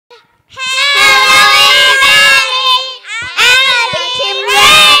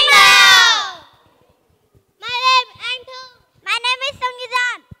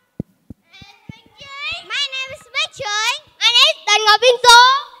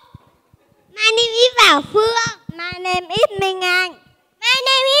là Phương. My name is Minh Anh. My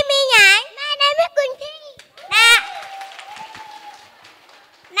name is Minh Anh. My name is Quỳnh Thi.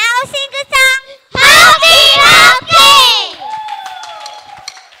 Nào xin cứ sang Happy Happy.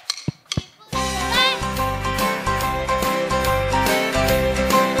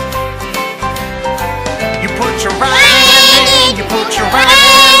 You put your right hand in, you put your right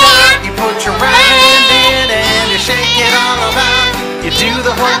hand out, you put your right hand in and you shake it all about. You do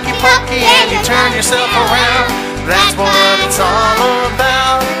the hokey pokey and you turn yourself around. That's what it's all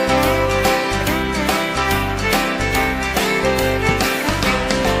about.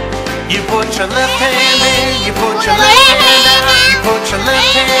 You put your left hand in, you put your left hand out, you put your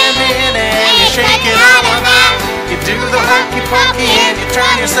left hand in and you shake it all about. You do the hokey pokey and you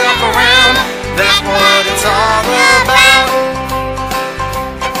turn yourself around. That's what it's all about.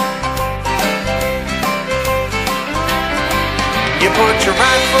 You put your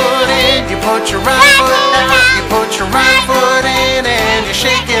right foot in, you put your right foot out, you put your right foot in and you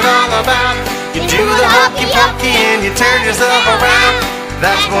shake it all about. You do the hokey pokey and you turn yourself around.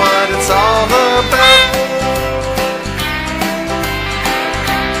 That's what it's all about.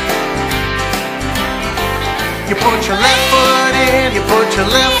 You put your left foot in, you put your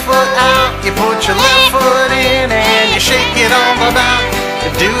left foot out, you put your left foot in and you shake it all about. You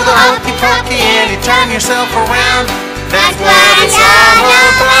do the hokey pokey and you turn yourself around. That's what it's all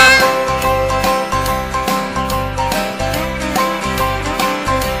about.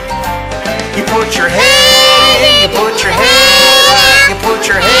 You put your head in, you put your head out, you put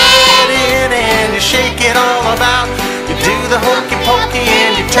your head in and you shake it all about. You do the hokey pokey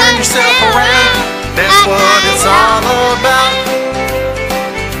and you turn yourself around. That's what it's all about.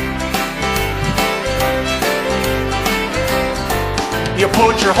 You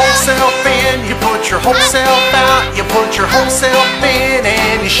put your whole self in, you put your whole self out, you put your whole self in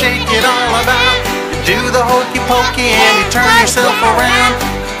and you shake it all about. You do the hokey pokey and you turn yourself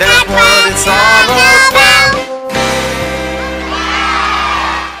around.